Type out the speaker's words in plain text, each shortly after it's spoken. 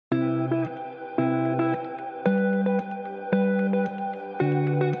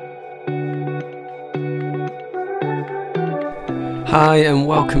Hi and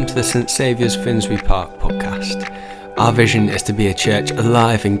welcome to the St Saviour's Finsbury Park podcast. Our vision is to be a church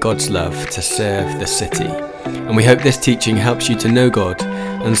alive in God's love to serve the city. And we hope this teaching helps you to know God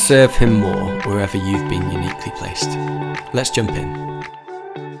and serve Him more wherever you've been uniquely placed. Let's jump in.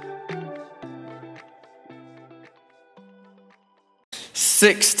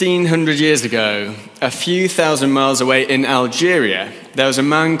 "1,600 years ago, a few thousand miles away in Algeria, there was a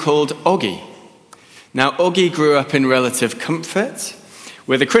man called Oggy. Now, Oggy grew up in relative comfort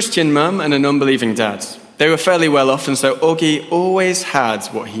with a Christian mum and a non-believing dad. They were fairly well off, and so Oggy always had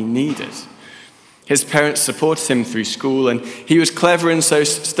what he needed. His parents supported him through school, and he was clever and so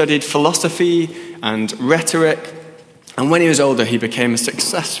studied philosophy and rhetoric, and when he was older, he became a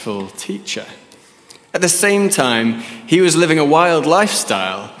successful teacher. At the same time, he was living a wild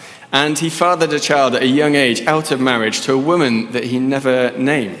lifestyle, and he fathered a child at a young age out of marriage to a woman that he never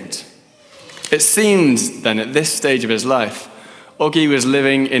named. It seemed then at this stage of his life, Oggy was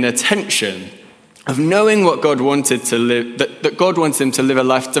living in a tension of knowing what God wanted to live, that God wanted him to live a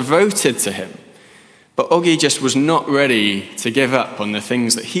life devoted to him. But Oggy just was not ready to give up on the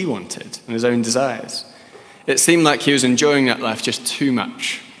things that he wanted and his own desires. It seemed like he was enjoying that life just too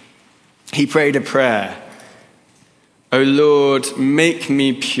much. He prayed a prayer, "O Lord, make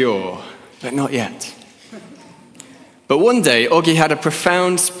me pure, but not yet." But one day, Oggy had a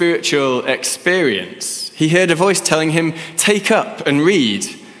profound spiritual experience. He heard a voice telling him, "Take up and read."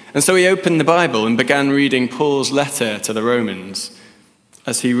 And so he opened the Bible and began reading Paul's letter to the Romans.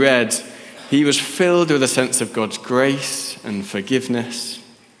 As he read, he was filled with a sense of God's grace and forgiveness.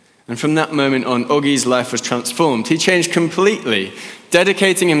 And from that moment on, Oggy's life was transformed. He changed completely,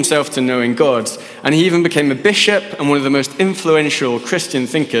 dedicating himself to knowing God, and he even became a bishop and one of the most influential Christian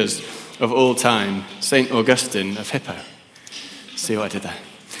thinkers of all time, St. Augustine of Hippo. See what I did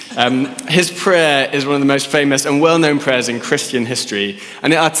there? His prayer is one of the most famous and well-known prayers in Christian history,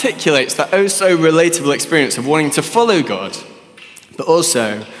 and it articulates that oh-so-relatable experience of wanting to follow God, but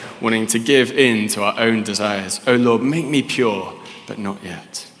also wanting to give in to our own desires. "O Lord, make me pure, but not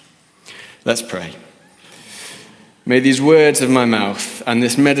yet." Let's pray. May these words of my mouth and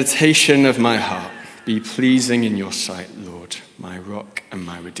this meditation of my heart be pleasing in your sight, Lord, my rock and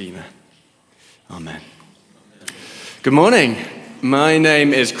my redeemer. Amen. Good morning. My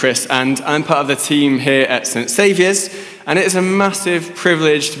name is Chris, and I'm part of the team here at St Saviour's, and it is a massive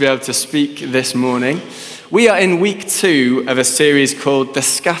privilege to be able to speak this morning. We are in week 2 of a series called The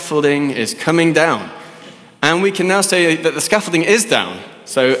Scaffolding is Coming Down, and we can now say that the scaffolding is down,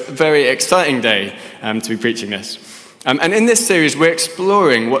 so a very exciting day to be preaching this. And in this series, we're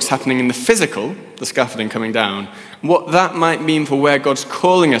exploring what's happening in the physical, the scaffolding coming down, what that might mean for where God's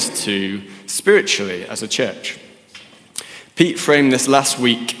calling us to spiritually as a church. Pete framed this last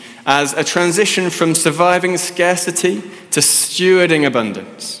week as a transition from surviving scarcity to stewarding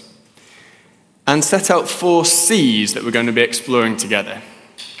abundance, and set out 4 C's that we're going to be exploring together: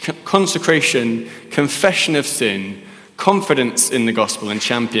 consecration, confession of sin, confidence in the gospel, and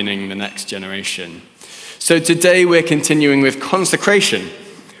championing the next generation. So today we're continuing with consecration,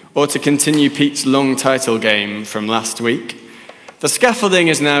 or to continue Pete's long title game from last week. The scaffolding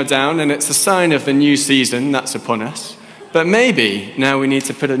is now down, and it's a sign of the new season that's upon us. But maybe now we need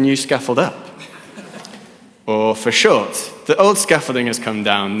to put a new scaffold up. Or for short, the old scaffolding has come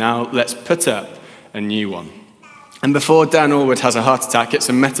down, now let's put up a new one. And before Dan Allwood has a heart attack, it's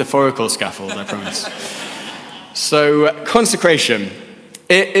a metaphorical scaffold, I promise. So, consecration.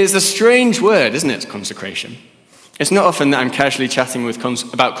 It is a strange word, isn't it, consecration? It's not often that I'm casually chatting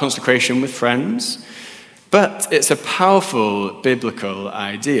about consecration with friends, but it's a powerful biblical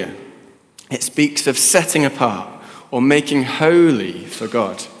idea. It speaks of setting apart or making holy for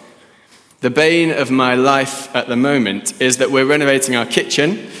God. The bane of my life at the moment is that we're renovating our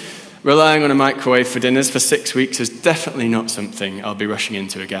kitchen. Relying on a microwave for dinners for 6 weeks is definitely not something I'll be rushing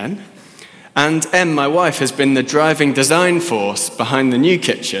into again. And Em, my wife, has been the driving design force behind the new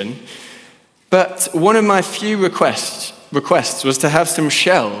kitchen. But one of my few requests was to have some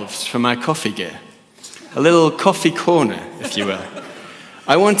shelves for my coffee gear. A little coffee corner, if you will.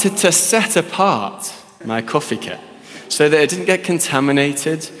 I wanted to set apart my coffee kit so that it didn't get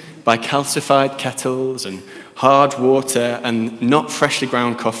contaminated by calcified kettles and hard water and not freshly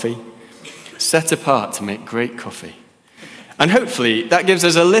ground coffee. Set apart to make great coffee. And hopefully that gives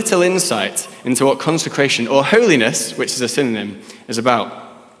us a little insight into what consecration, or holiness, which is a synonym, is about.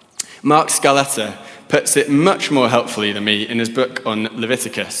 Mark Scaletta puts it much more helpfully than me in his book on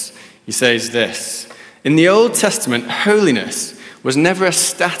Leviticus. He says this: "In the Old Testament, holiness was never a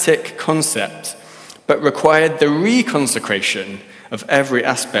static concept, but required the reconsecration of every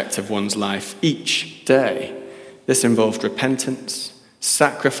aspect of one's life each day. This involved repentance,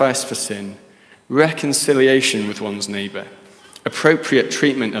 sacrifice for sin, reconciliation with one's neighbour, appropriate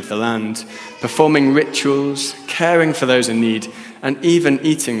treatment of the land, performing rituals, caring for those in need, and even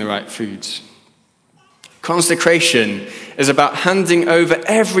eating the right foods. Consecration is about handing over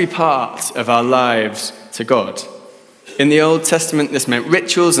every part of our lives to God. In the Old Testament, this meant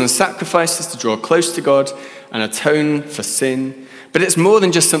rituals and sacrifices to draw close to God and atone for sin. But it's more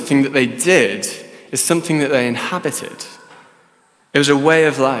than just something that they did, it's something that they inhabited. It was a way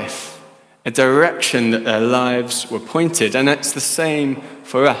of life, a direction that their lives were pointed, and it's the same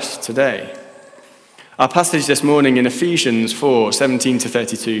for us today. Our passage this morning in Ephesians 4, 17 to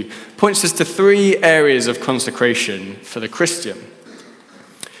 32 points us to three areas of consecration for the Christian: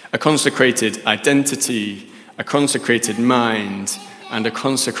 a consecrated identity, a consecrated mind, and a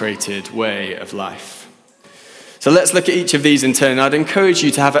consecrated way of life. So let's look at each of these in turn. I'd encourage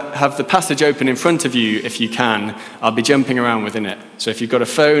you to have the passage open in front of you if you can. I'll be jumping around within it. So if you've got a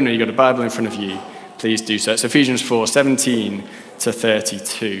phone or you've got a Bible in front of you, please do so. It's Ephesians 4, 17 to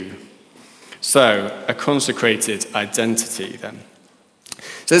 32. So, a consecrated identity then.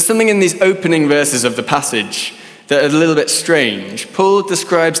 So there's something in these opening verses of the passage that are a little bit strange. Paul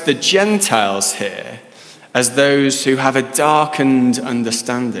describes the Gentiles here as those who have a darkened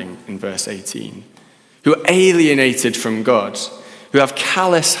understanding in verse 18, who are alienated from God, who have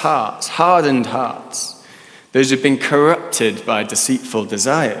callous hearts, hardened hearts, those who've been corrupted by deceitful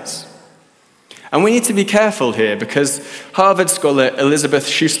desires. And we need to be careful here because Harvard scholar Elizabeth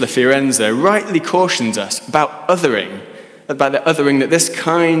Schussler-Fiorenza rightly cautions us about the othering that this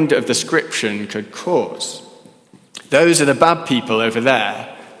kind of description could cause. Those are the bad people over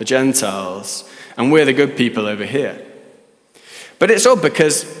there, the Gentiles, and we're the good people over here. But it's odd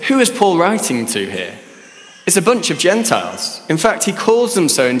because who is Paul writing to here? It's a bunch of Gentiles. In fact, he calls them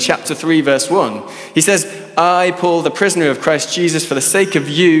so in chapter 3, verse 1. He says, "I, Paul, the prisoner of Christ Jesus, for the sake of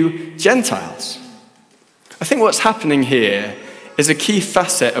you, Gentiles." I think what's happening here is a key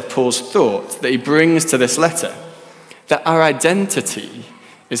facet of Paul's thought that he brings to this letter, that our identity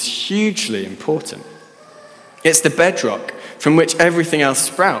is hugely important. It's the bedrock from which everything else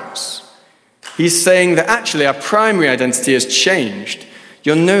sprouts. He's saying that actually our primary identity has changed.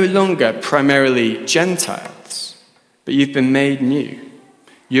 You're no longer primarily Gentiles, but you've been made new.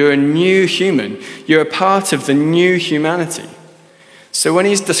 You're a new human. You're a part of the new humanity. So when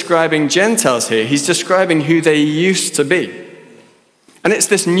he's describing Gentiles here, he's describing who they used to be. And it's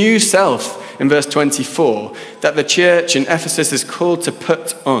this new self in verse 24 that the church in Ephesus is called to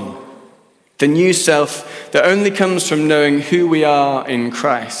put on. The new self that only comes from knowing who we are in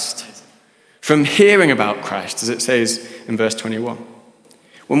Christ, from hearing about Christ, as it says in verse 21.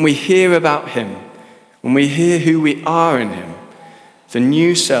 When we hear about him, when we hear who we are in him, the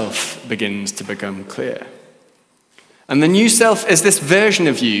new self begins to become clear. And the new self is this version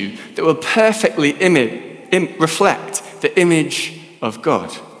of you that will perfectly reflect the image of God.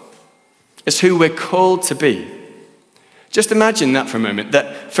 It's who we're called to be. Just imagine that for a moment,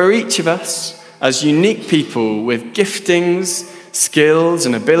 that for each of us, as unique people with giftings, skills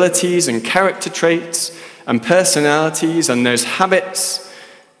and abilities and character traits and personalities and those habits,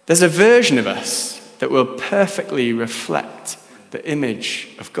 there's a version of us that will perfectly reflect the image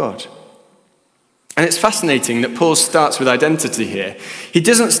of God. And it's fascinating that Paul starts with identity here. He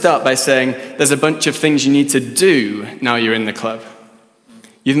doesn't start by saying there's a bunch of things you need to do now you're in the club.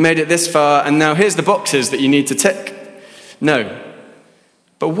 You've made it this far and now here's the boxes that you need to tick. No.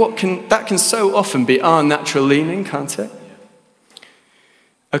 But that can so often be our natural leaning, can't it?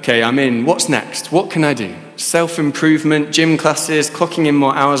 Okay, I'm in. What's next? What can I do? Self-improvement, gym classes, clocking in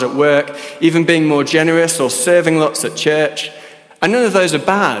more hours at work, even being more generous or serving lots at church. And none of those are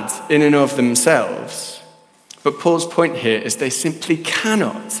bad in and of themselves. But Paul's point here is they simply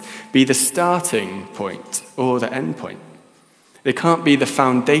cannot be the starting point or the end point. They can't be the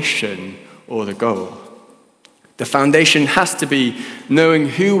foundation or the goal. The foundation has to be knowing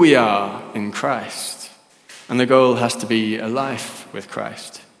who we are in Christ. And the goal has to be a life with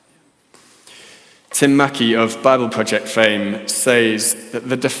Christ. Tim Mackey of Bible Project fame says that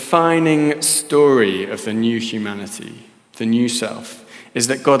the defining story of the new humanity, the new self, is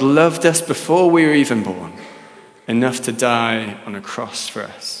that God loved us before we were even born, enough to die on a cross for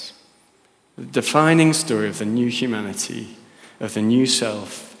us. The defining story of the new humanity, of the new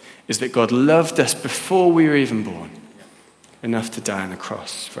self, is that God loved us before we were even born, enough to die on a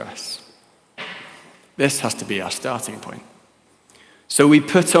cross for us. This has to be our starting point. So we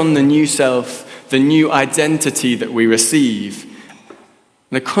put on the new self, the new identity that we receive.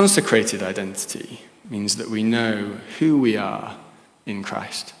 And a consecrated identity means that we know who we are in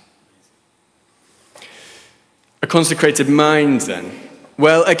Christ. consecrated mind then?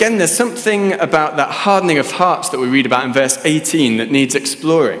 Well, again, there's something about that hardening of hearts that we read about in verse 18 that needs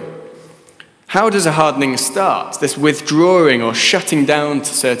exploring. How does a hardening start? This withdrawing or shutting down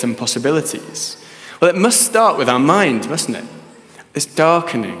to certain possibilities? Well, it must start with our mind, mustn't it? This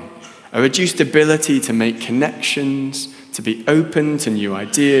darkening, a reduced ability to make connections, to be open to new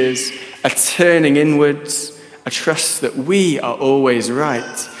ideas, a turning inwards, a trust that we are always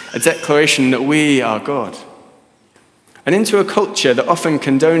right, a declaration that we are God. And into a culture that often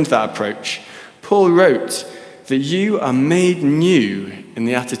condoned that approach, Paul wrote that you are made new in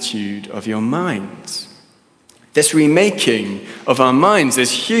the attitude of your minds. This remaking of our minds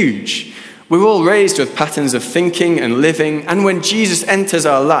is huge. We're all raised with patterns of thinking and living, and when Jesus enters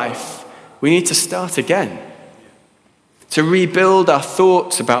our life, we need to start again. To rebuild our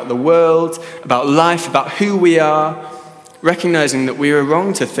thoughts about the world, about life, about who we are, recognizing that we were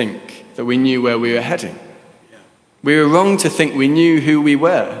wrong to think that we knew where we were heading. We were wrong to think we knew who we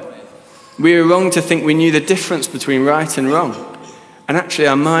were. We were wrong to think we knew the difference between right and wrong. And actually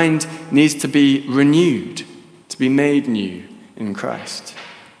our mind needs to be renewed, to be made new in Christ.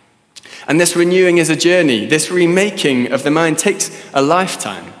 And this renewing is a journey. This remaking of the mind takes a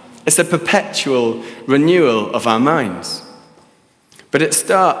lifetime. It's a perpetual renewal of our minds. But it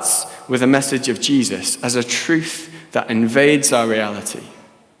starts with a message of Jesus as a truth that invades our reality.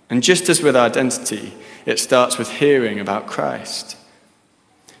 And just as with identity, it starts with hearing about Christ.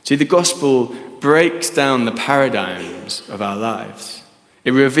 See, the gospel breaks down the paradigms of our lives.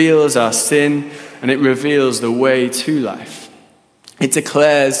 It reveals our sin and it reveals the way to life. It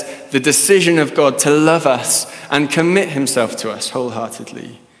declares the decision of God to love us and commit himself to us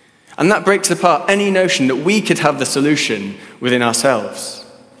wholeheartedly. And that breaks apart any notion that we could have the solution within ourselves.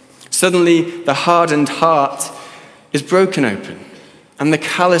 Suddenly, the hardened heart is broken open and the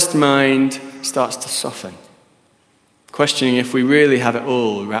calloused mind starts to soften, questioning if we really have it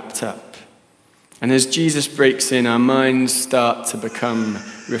all wrapped up. And as Jesus breaks in, our minds start to become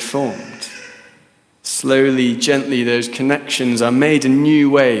reformed. Slowly, gently, those connections are made in new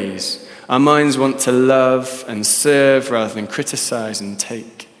ways. Our minds want to love and serve rather than criticize and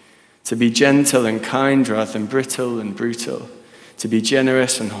take, to be gentle and kind rather than brittle and brutal, to be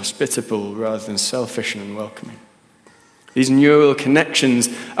generous and hospitable rather than selfish and unwelcoming. These neural connections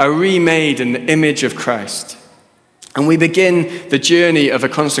are remade in the image of Christ. And we begin the journey of a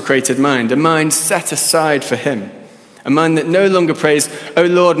consecrated mind, a mind set aside for him, a mind that no longer prays, "Oh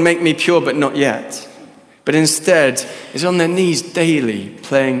Lord, make me pure, but not yet," but instead is on their knees daily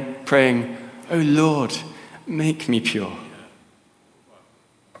praying, "Oh Lord, make me pure."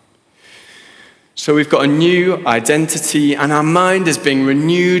 So we've got a new identity and our mind is being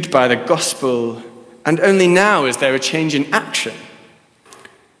renewed by the gospel. And only now is there a change in action.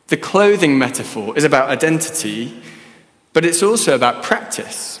 The clothing metaphor is about identity, but it's also about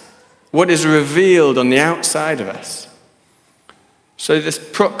practice, what is revealed on the outside of us. So this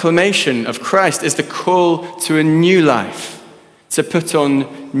proclamation of Christ is the call to a new life, to put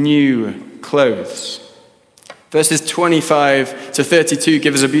on new clothes. Verses 25 to 32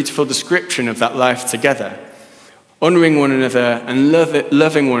 give us a beautiful description of that life together, honoring one another and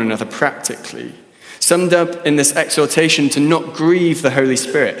loving one another practically. Summed up in this exhortation to not grieve the Holy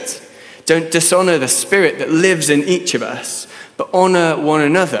Spirit. Don't dishonor the Spirit that lives in each of us, but honor one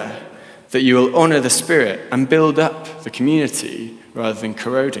another, that you will honor the Spirit and build up the community rather than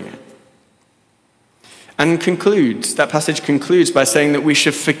corroding it. And that passage concludes by saying that we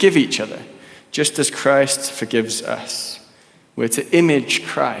should forgive each other, just as Christ forgives us. We're to image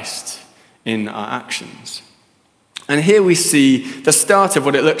Christ in our actions. And here we see the start of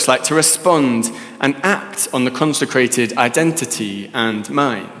what it looks like to respond and act on the consecrated identity and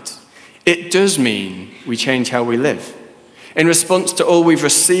mind. It does mean we change how we live. In response to all we've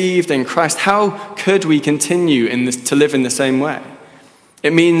received in Christ, how could we continue to live in the same way?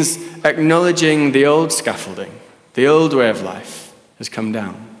 It means acknowledging the old scaffolding, the old way of life has come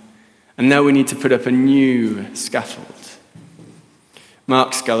down. And now we need to put up a new scaffold.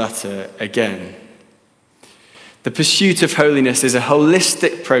 Mark Scalata again. The pursuit of holiness is a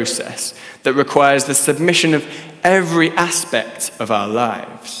holistic process that requires the submission of every aspect of our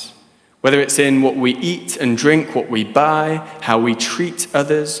lives, whether it's in what we eat and drink, what we buy, how we treat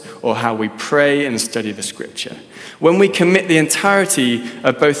others, or how we pray and study the scripture. When we commit the entirety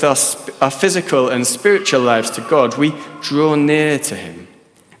of both our physical and spiritual lives to God, we draw near to him.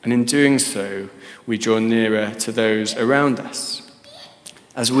 And in doing so, we draw nearer to those around us.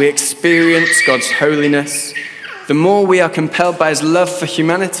 As we experience God's holiness, the more we are compelled by his love for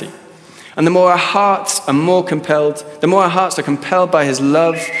humanity, and the more our hearts are compelled by his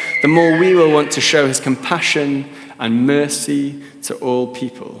love, the more we will want to show his compassion and mercy to all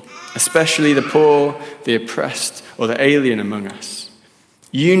people, especially the poor, the oppressed, or the alien among us.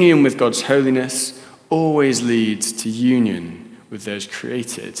 Union with God's holiness always leads to union with those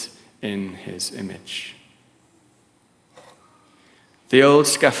created in his image. The old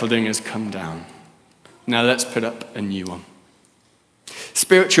scaffolding has come down. Now let's put up a new one.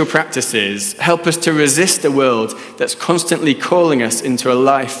 Spiritual practices help us to resist a world that's constantly calling us into a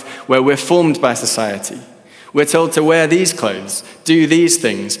life where we're formed by society. We're told to wear these clothes, do these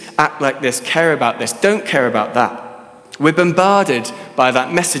things, act like this, care about this, don't care about that. We're bombarded by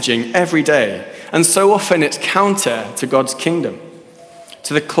that messaging every day, and so often it's counter to God's kingdom,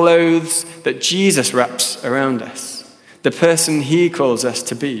 to the clothes that Jesus wraps around us, the person he calls us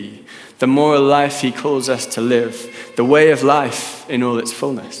to be, the moral life he calls us to live, the way of life in all its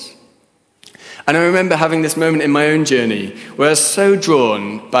fullness. And I remember having this moment in my own journey where I was so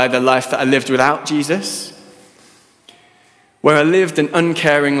drawn by the life that I lived without Jesus, where I lived an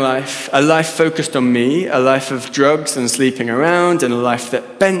uncaring life, a life focused on me, a life of drugs and sleeping around, and a life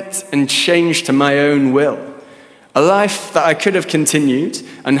that bent and changed to my own will. A life that I could have continued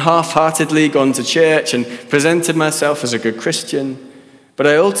and half-heartedly gone to church and presented myself as a good Christian, but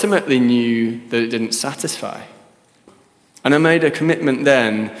I ultimately knew that it didn't satisfy. And I made a commitment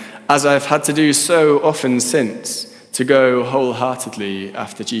then, as I've had to do so often since, to go wholeheartedly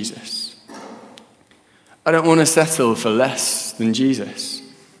after Jesus. I don't want to settle for less than Jesus.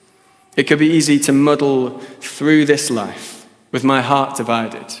 It could be easy to muddle through this life with my heart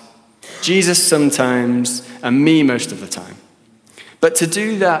divided. Jesus sometimes and me most of the time. But to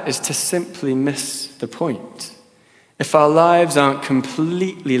do that is to simply miss the point. If our lives aren't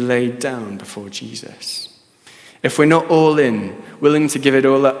completely laid down before Jesus, if we're not all in, willing to give it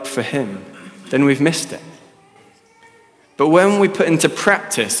all up for him, then we've missed it. But when we put into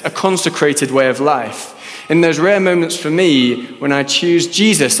practice a consecrated way of life, in those rare moments for me when I choose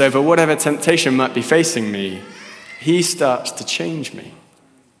Jesus over whatever temptation might be facing me, he starts to change me.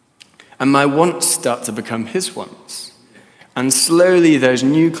 And my wants start to become his wants. And slowly those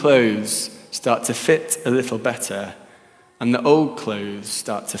new clothes start to fit a little better, and the old clothes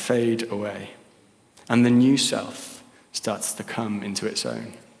start to fade away, and the new self starts to come into its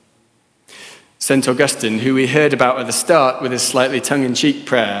own. St. Augustine, who we heard about at the start with his slightly tongue-in-cheek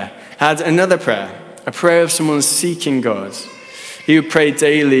prayer, had another prayer, a prayer of someone seeking God. He would pray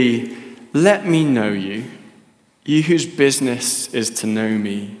daily, "Let me know you, you whose business is to know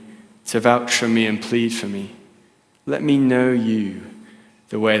me, to vouch for me and plead for me. Let me know you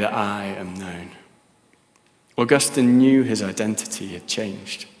the way that I am known." Augustine knew his identity had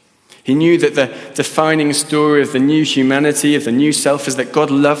changed. He knew that the defining story of the new humanity, of the new self, is that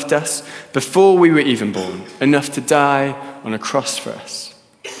God loved us before we were even born, enough to die on a cross for us.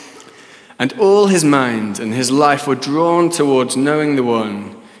 And all his mind and his life were drawn towards knowing the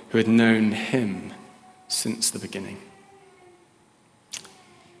one who had known him since the beginning.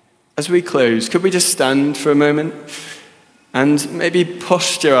 As we close, could we just stand for a moment and maybe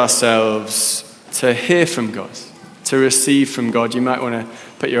posture ourselves to hear from God, to receive from God? You might want to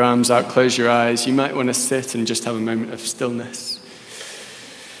put your arms out, close your eyes. You might want to sit and just have a moment of stillness.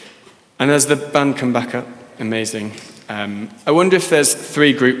 And as the band come back up, amazing. I wonder if there's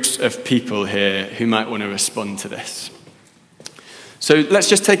 3 groups of people here who might want to respond to this. So let's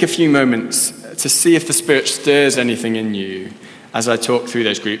just take a few moments to see if the Spirit stirs anything in you as I talk through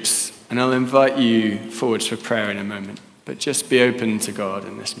those groups. And I'll invite you forwards for prayer in a moment. But just be open to God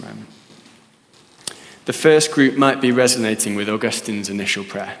in this moment. The first group might be resonating with Augustine's initial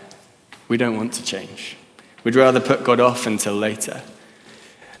prayer. We don't want to change. We'd rather put God off until later.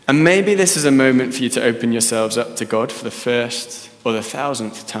 And maybe this is a moment for you to open yourselves up to God for the first or the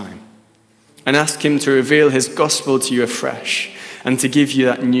 1,000th time and ask him to reveal his gospel to you afresh and to give you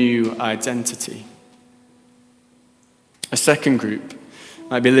that new identity. A second group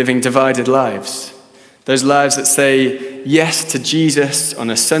might be living divided lives. Those lives that say yes to Jesus on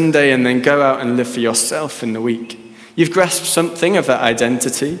a Sunday and then go out and live for yourself in the week. You've grasped something of that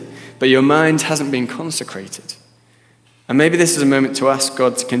identity, but your mind hasn't been consecrated. And maybe this is a moment to ask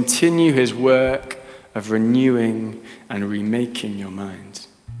God to continue his work of renewing and remaking your mind,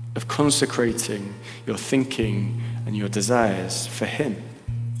 of consecrating your thinking and your desires for him.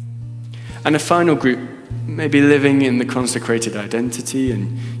 And a final group, maybe living in the consecrated identity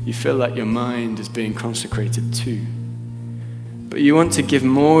and you feel like your mind is being consecrated too. But you want to give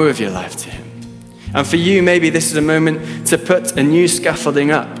more of your life to him. And for you, maybe this is a moment to put a new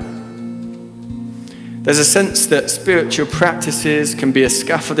scaffolding up. There's a sense that spiritual practices can be a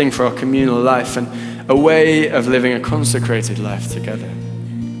scaffolding for our communal life and a way of living a consecrated life together.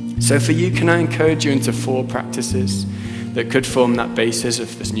 So for you, can I encourage you into 4 practices that could form that basis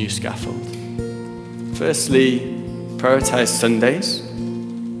of this new scaffold? Firstly, prioritize Sundays.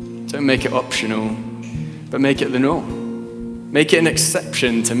 Don't make it optional, but make it the norm. Make it an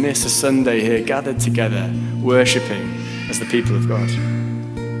exception to miss a Sunday here gathered together, worshipping as the people of God.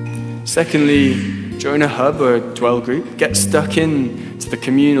 Secondly, join a hub or a dwell group. Get stuck into the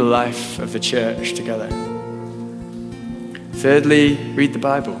communal life of the church together. Thirdly, read the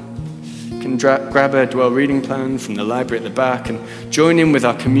Bible. You can grab a dwell reading plan from the library at the back and join in with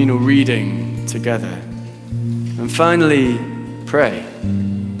our communal reading together. And finally, pray.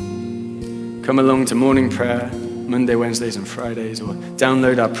 Come along to morning prayer, Monday, Wednesdays and Fridays, or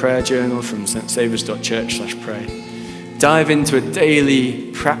download our prayer journal from stsaviours.church/pray. Dive into a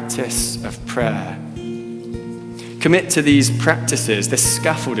daily practice of prayer. Commit to these practices, this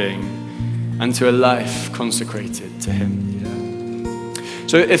scaffolding, and to a life consecrated to him.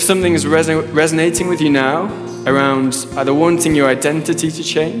 So if something is resonating with you now around either wanting your identity to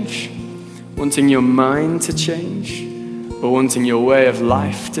change, wanting your mind to change, or wanting your way of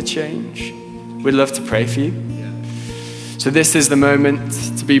life to change, we'd love to pray for you. So this is the moment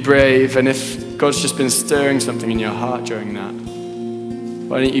to be brave, and if God's just been stirring something in your heart during that,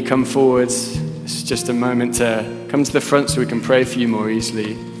 why don't you come forward? It's just a moment to come to the front so we can pray for you more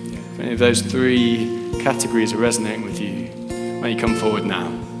easily. If any of those 3 categories are resonating with you, why don't you come forward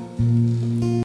now?